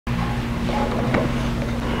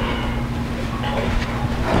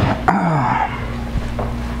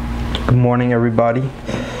Morning, everybody.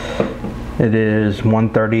 It is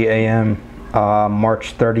 1:30 a.m.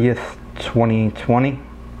 March 30th, 2020.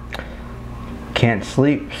 Can't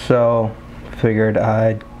sleep, so figured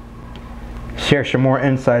I'd share some more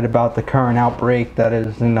insight about the current outbreak that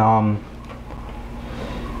is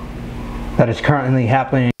currently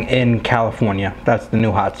happening in California. That's the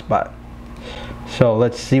new hotspot. So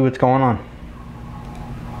let's see what's going on.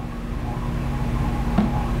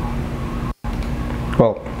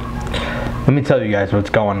 Well, let me tell you guys what's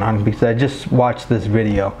going on, because I just watched this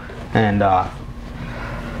video and I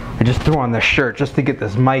just threw on this shirt just to get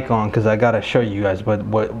this mic on, because I gotta show you guys what.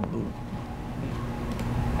 Now,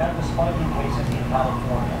 despite new cases in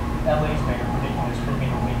California, LA's mayor predicting this could be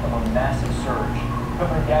the week of a massive surge.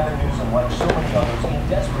 Governor Gavin Newsom, like so many others, in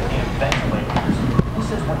desperate need of ventilators. He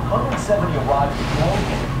says 170 arrived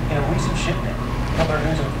broken in a recent shipment. Governor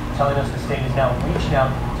Newsom telling us the state is now reaching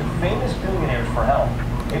out to famous billionaires for help.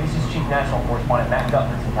 ABC's chief national correspondent Matt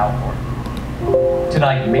Guttman's in California.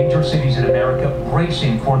 Tonight, major cities in America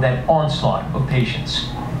bracing for that onslaught of patients.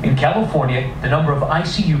 In California, the number of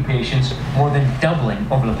ICU patients more than doubling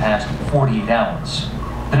over the past 48 hours.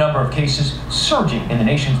 The number of cases surging in the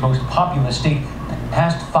nation's most populous state,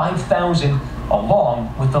 past 5,000,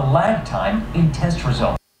 along with the lag time in test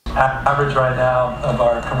results. Average right now of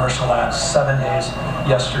our commercial labs, 7 days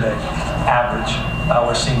yesterday. Average.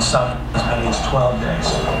 We're seeing some as many as 12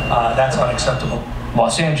 days. That's unacceptable.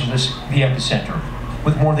 Los Angeles, the epicenter,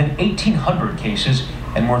 with more than 1,800 cases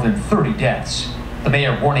and more than 30 deaths. The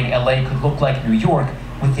mayor warning LA could look like New York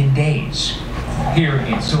within days. Here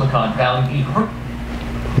in Silicon Valley,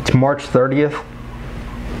 It's March 30th.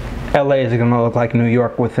 LA is going to look like New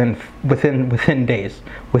York within days.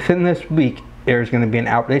 Within this week, there's going to be an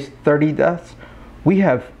outbreak. 30 deaths. We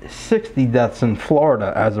have 60 deaths in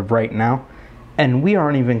Florida as of right now, and we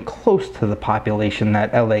aren't even close to the population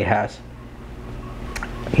that LA has.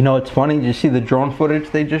 You know, it's funny. Did you see the drone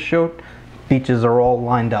footage they just showed? Beaches are all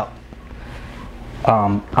lined up.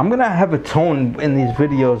 I'm gonna have a tone in these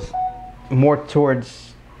videos more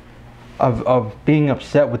towards of being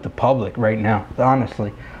upset with the public right now.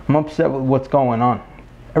 Honestly, I'm upset with what's going on.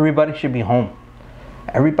 Everybody should be home.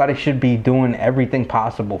 Everybody should be doing everything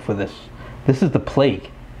possible for this. This is the plague.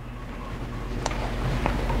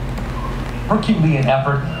 Herculean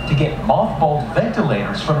effort to get mothballed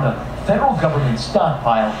ventilators from the federal government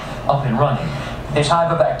stockpile up and running. This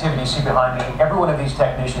hive of activity you see behind me, every one of these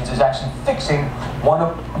technicians is actually fixing one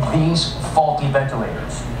of these faulty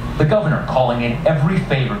ventilators. The governor calling in every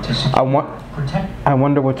favor to secure, protect. I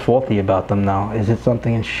wonder what's faulty about them now. Is it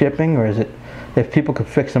something in shipping, or is it if people could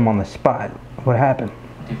fix them on the spot? What happened?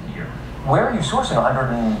 Where are you sourcing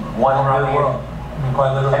 101 million?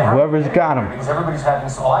 Quite literally. Whoever's got them. Because everybody's having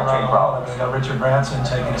supply chain problems. We got Richard Branson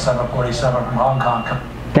taking a 747 from Hong Kong.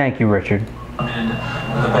 Thank you, Richard. In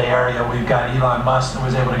the Bay Area, we've got Elon Musk that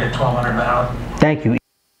was able to get 1,200 men out. Thank you.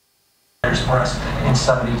 For us in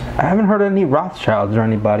 70. I haven't heard any Rothschilds or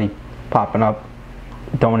anybody popping up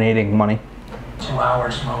donating money. 2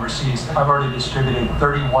 hours from overseas. I've already distributed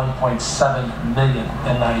 31.7 million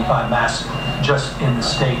N95 masks just in the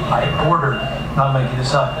state. I ordered, not making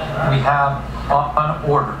this up, we have on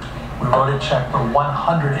order. We wrote a check for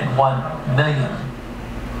 101 million.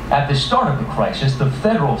 At the start of the crisis, the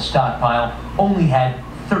federal stockpile only had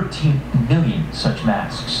 13 million such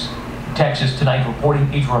masks. Texas tonight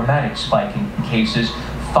reporting a dramatic spike in cases,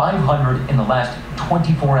 500 in the last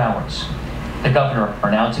 24 hours. The governor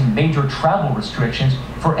announcing major travel restrictions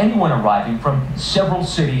for anyone arriving from several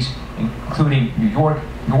cities, including New York,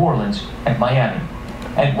 New Orleans, and Miami.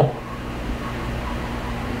 And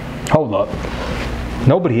hold up.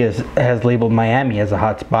 Nobody has labeled Miami as a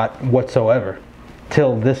hotspot whatsoever.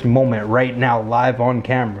 Till this moment right now, live on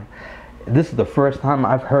camera. This is the first time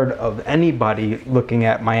I've heard of anybody looking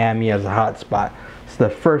at Miami as a hotspot. It's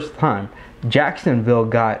the first time. Jacksonville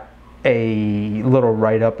got a little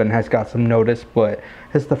write-up and has got some notice, but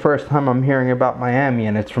it's the first time I'm hearing about Miami,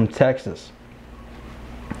 and it's from Texas.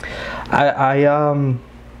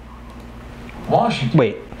 Washington.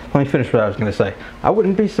 Wait, let me finish what I was going to say. I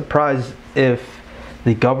wouldn't be surprised if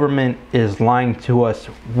the government is lying to us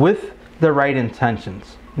with the right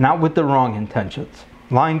intentions, not with the wrong intentions.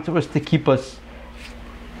 Lying to us to keep us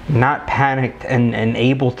not panicked and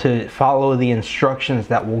able to follow the instructions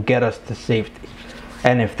that will get us to safety.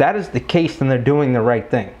 And if that is the case, then they're doing the right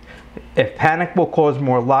thing. If panic will cause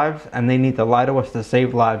more lives and they need to lie to us to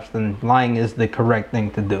save lives, then lying is the correct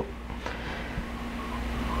thing to do.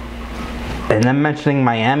 And then mentioning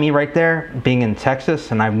Miami right there, being in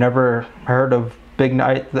Texas, and I've never heard of big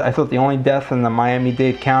night. I thought the only death in the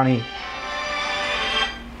Miami-Dade County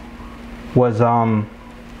was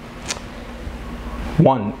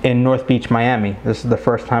One in North Beach, Miami. This is the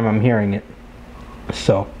first time I'm hearing it.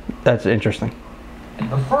 So that's interesting.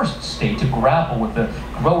 The first state to grapple with the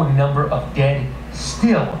growing number of dead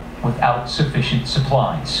still without sufficient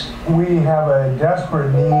supplies. We have a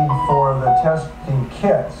desperate need for the testing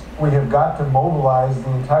kits. We have got to mobilize the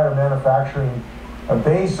entire manufacturing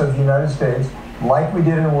base of the United States, like we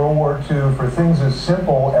did in World War II, for things as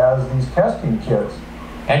simple as these testing kits.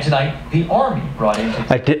 And tonight, the Army brought in...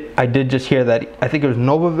 I did just hear that. I think it was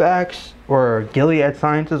Novavax or Gilead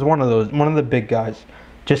Sciences, one of the big guys,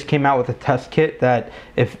 just came out with a test kit that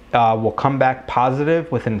if will come back positive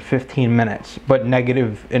within 15 minutes, but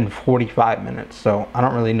negative in 45 minutes. So I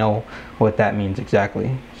don't really know what that means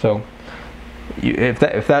exactly. So if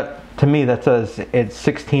that to me that says it's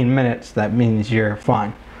 16 minutes, that means you're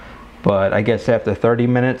fine. But I guess after 30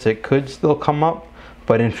 minutes it could still come up,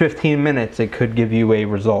 but in 15 minutes it could give you a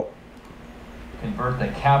result. Convert the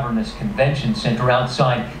cavernous convention center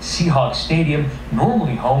outside Seahawks Stadium,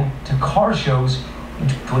 normally home to car shows,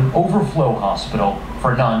 into an overflow hospital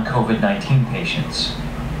for non-COVID-19 patients.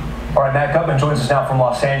 All right, Matt Gutman joins us now from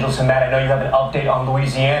Los Angeles. And Matt, I know you have an update on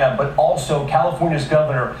Louisiana, but also California's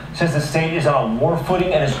governor says the state is on a war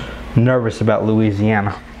footing and is nervous about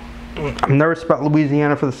Louisiana. I'm nervous about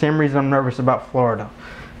Louisiana for the same reason I'm nervous about Florida.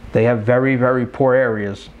 They have very, very poor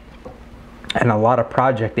areas and a lot of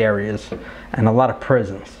project areas and a lot of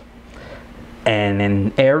prisons. And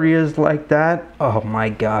in areas like that, oh my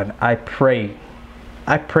God, I pray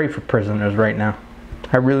for prisoners right now.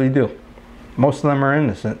 I really do. Most of them are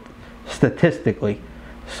innocent, statistically.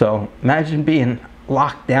 So imagine being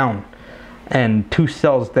locked down and 2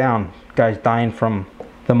 cells down, guys dying from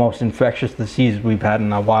the most infectious disease we've had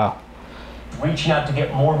in a while. Reaching out to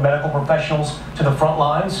get more medical professionals to the front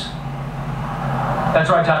lines. That's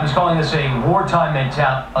right, Tom. He's calling this a wartime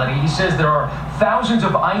mentality. He says there are thousands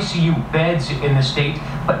of ICU beds in the state,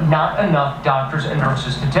 but not enough doctors and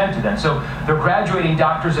nurses to tend to them. So they're graduating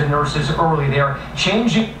doctors and nurses early. They're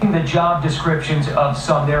changing the job descriptions of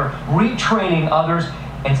some. They're retraining others.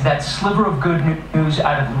 And to that sliver of good news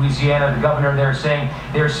out of Louisiana, the governor there saying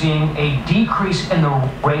they're seeing a decrease in the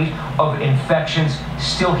rate of infections.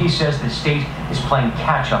 Still, he says the state is playing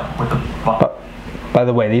catch up with the virus. By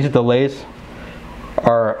the way, these delays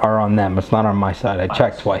are on them. It's not on my side. I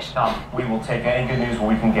checked twice. We will take any good news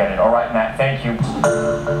when we can get it. All right, Matt, thank you.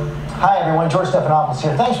 Hi, everyone. George Stephanopoulos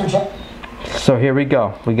here. Thanks for checking. So here we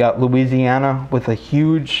go. We got Louisiana with a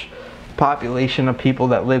huge population of people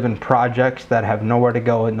that live in projects that have nowhere to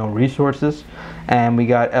go and no resources. And we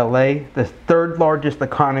got LA, the 3rd largest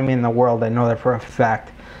economy in the world. I know that for a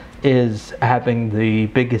fact, is having the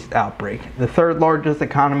biggest outbreak. The 3rd largest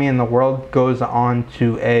economy in the world goes on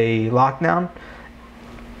to a lockdown.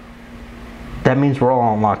 That means we're all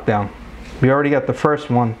on lockdown. We already got the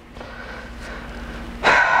first one.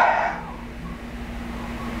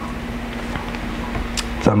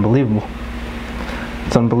 It's unbelievable.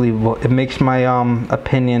 It's unbelievable. It makes my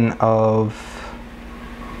opinion of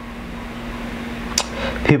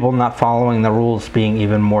people not following the rules being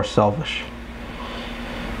even more selfish.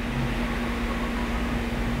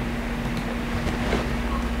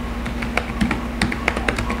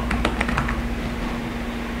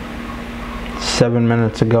 Seven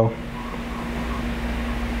minutes ago.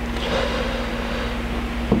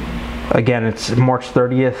 Again, it's March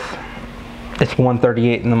 30th. It's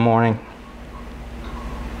 1:38 in the morning.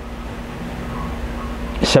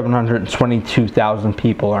 722,000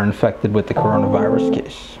 people are infected with the coronavirus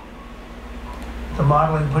case. The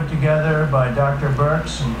modeling put together by Dr.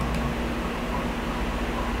 Burks.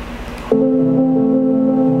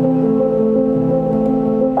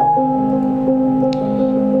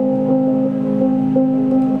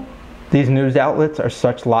 These news outlets are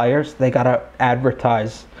such liars, they gotta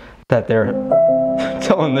advertise that they're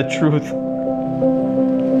telling the truth.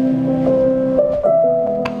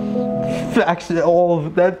 Facts, all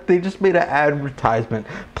of that, they just made an advertisement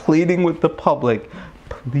pleading with the public,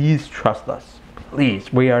 please trust us.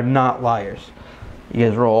 Please, we are not liars. You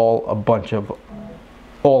guys are all a bunch of,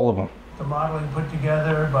 all of them. The modeling put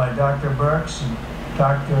together by Dr. Burks and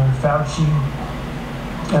Dr. Fauci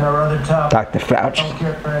and our other top Dr. Fauci.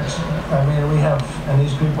 healthcare experts. I mean, we have, and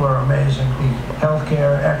these people are amazing, the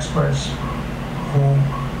healthcare experts who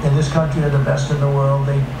in this country are the best in the world.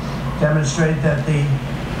 They demonstrate that the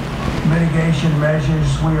mitigation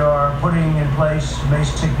measures we are putting in place may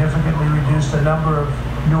significantly reduce the number of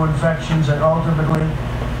new infections and ultimately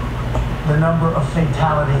the number of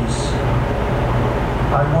fatalities.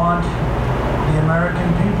 I want the American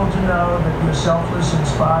people to know that your selfless,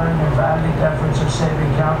 inspiring, and valiant efforts are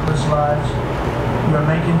saving countless lives. You are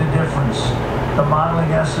making the difference. The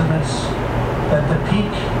modeling estimates that the peak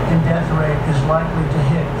in death rate is likely to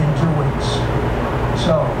hit in 2 weeks.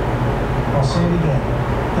 So, I'll say it again.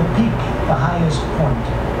 The peak, the highest point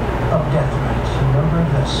of death rate, remember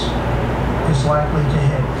this, is likely to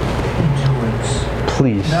hit in 2 weeks.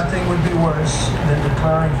 Please. Nothing would be worse than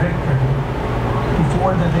declaring victory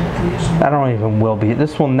before the victory is won. I don't even will be.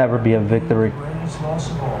 This will never be a victory. The greatest loss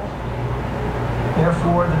of all.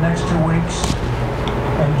 Therefore, the next 2 weeks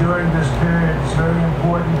and during this period, it's very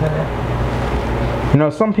important that You know,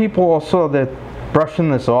 some people also, they're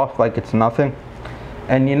brushing this off like it's nothing.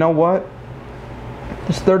 And you know what?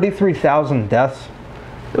 There's 33,000 deaths.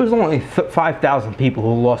 There was only 5,000 people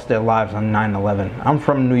who lost their lives on 9/11. I'm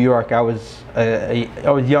from New York. I was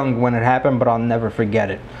young when it happened, but I'll never forget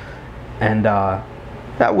it. And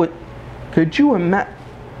that would, could you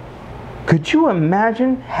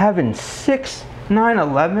imagine having 6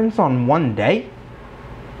 9/11s on one day?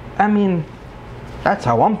 I mean, that's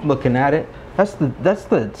how I'm looking at it. That's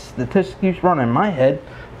the statistics running in my head.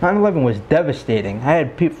 9/11 was devastating. I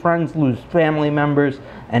had friends lose family members,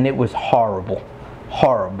 and it was horrible.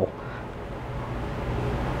 Horrible.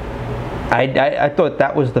 I thought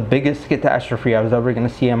that was the biggest catastrophe I was ever going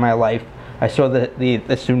to see in my life. I saw the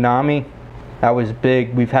tsunami. That was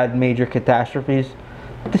big. We've had major catastrophes.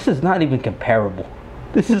 This is not even comparable.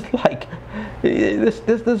 This is like,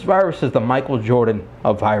 this virus is the Michael Jordan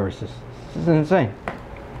of viruses. This is insane.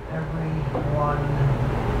 everyone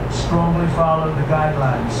strongly follow the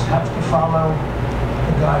guidelines, have to follow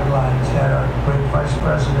the guidelines that our great Vice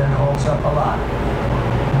President holds up a lot.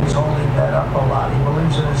 He's holding that up a lot. He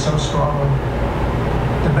believes in it so strongly.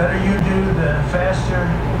 The better you do, the faster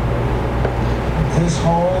this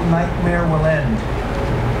whole nightmare will end.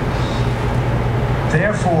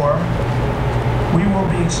 Therefore, we will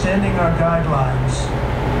be extending our guidelines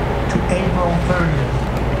to April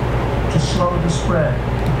 30th to slow the spread.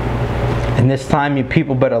 And this time, you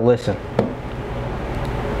people better listen.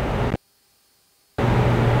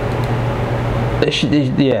 They should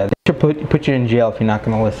put you in jail if you're not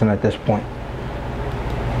going to listen at this point.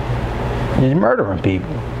 You're murdering people.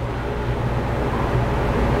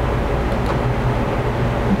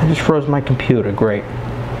 I just froze my computer. Great.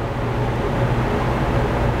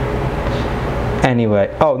 Anyway,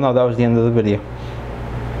 oh no, that was the end of the video.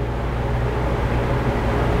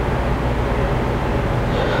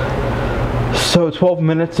 So 12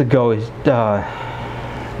 minutes ago,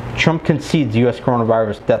 Trump concedes U.S.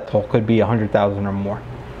 coronavirus death toll could be 100,000 or more.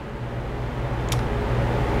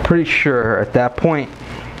 Pretty sure at that point,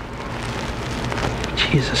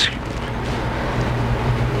 Jesus.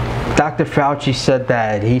 Dr. Fauci said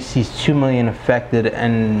that he sees 2 million affected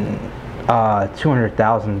and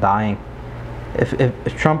 200,000 dying.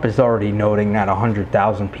 If Trump is already noting that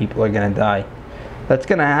 100,000 people are going to die, that's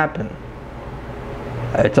going to happen.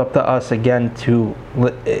 It's up to us again to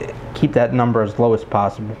keep that number as low as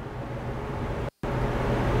possible.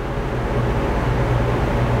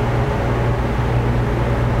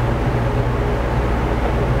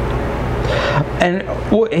 And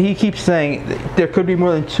he keeps saying there could be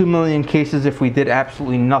more than 2 million cases if we did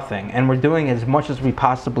absolutely nothing, and we're doing as much as we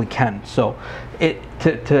possibly can. So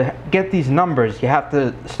to get these numbers, you have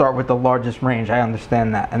to start with the largest range. I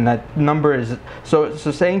understand that, and that number is so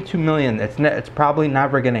saying 2 million. It's probably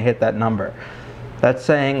never going to hit that number. That's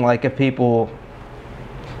saying like if people,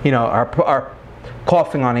 you know, are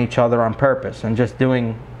coughing on each other on purpose and just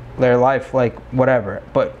doing their life like whatever.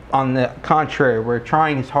 But on the contrary, we're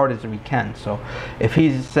trying as hard as we can. So if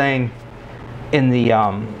he's saying in the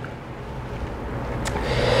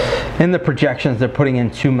projections they're putting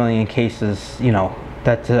in 2 million cases, you know,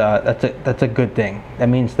 that's a good thing. That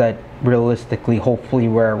means that realistically, hopefully,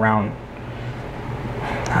 we're around,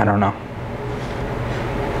 I don't know,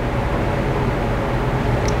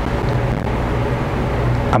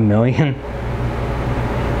 a million.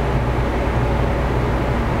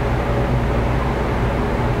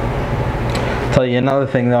 Tell you another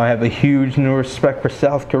thing though, I have a huge new respect for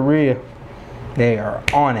South Korea. They are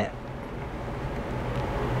on it.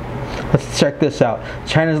 Let's check this out.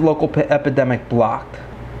 China's local epidemic blocked.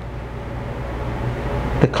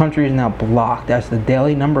 The country is now blocked as the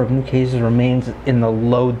daily number of new cases remains in the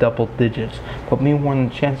low double digits. But meanwhile,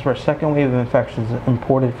 the chance for a second wave of infections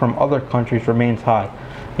imported from other countries remains high.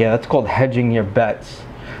 Yeah, that's called hedging your bets.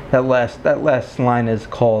 That last line is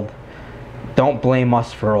called, "Don't blame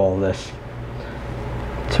us for all this."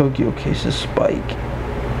 Tokyo cases spike.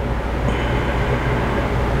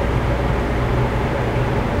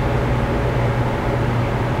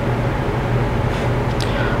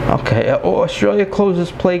 Okay, Australia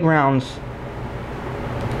closes playgrounds.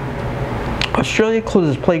 Australia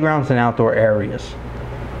closes playgrounds and outdoor areas.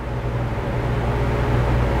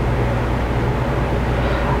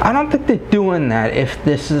 I don't think they're doing that if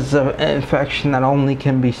this is an infection that only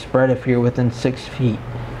can be spread if you're within 6 feet.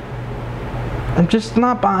 I'm just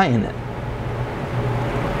not buying it.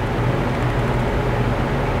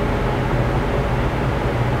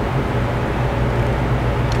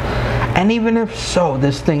 And even if so,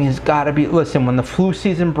 this thing has got to be... Listen, when the flu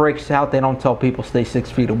season breaks out, they don't tell people stay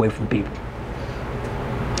 6 feet away from people.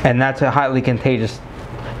 And that's a highly contagious...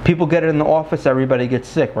 People get it in the office, everybody gets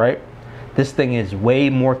sick, right? This thing is way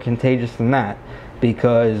more contagious than that.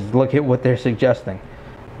 Because look at what they're suggesting.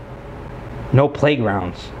 No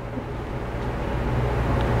playgrounds.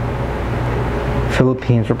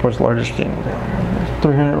 Philippines reports largest...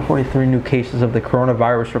 343 new cases of the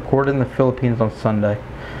coronavirus recorded in the Philippines on Sunday.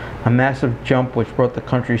 A massive jump which brought the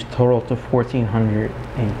country's total to 1,418.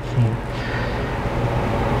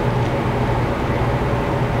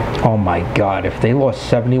 Oh my God, if they lost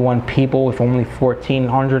 71 people with only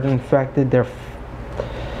 1,400 infected, they're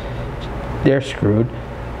screwed.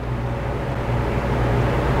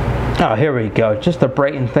 Oh, here we go. Just to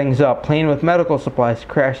brighten things up, plane with medical supplies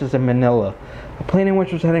crashes in Manila. A plane in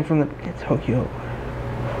which was heading from Tokyo.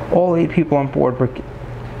 All 8 people on board were...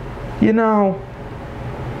 You know...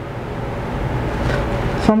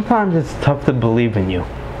 Sometimes it's tough to believe in you.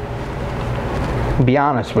 To be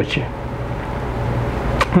honest with you.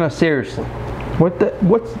 No, seriously. What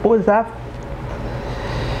was that?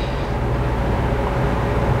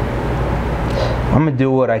 I'm gonna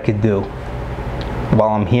do what I could do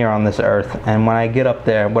while I'm here on this earth, and when I get up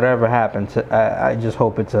there, whatever happens, I just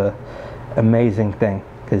hope it's a amazing thing,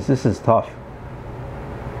 because this is tough.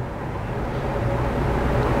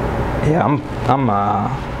 Yeah,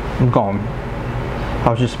 I'm going. I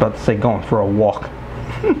was just about to say going for a walk.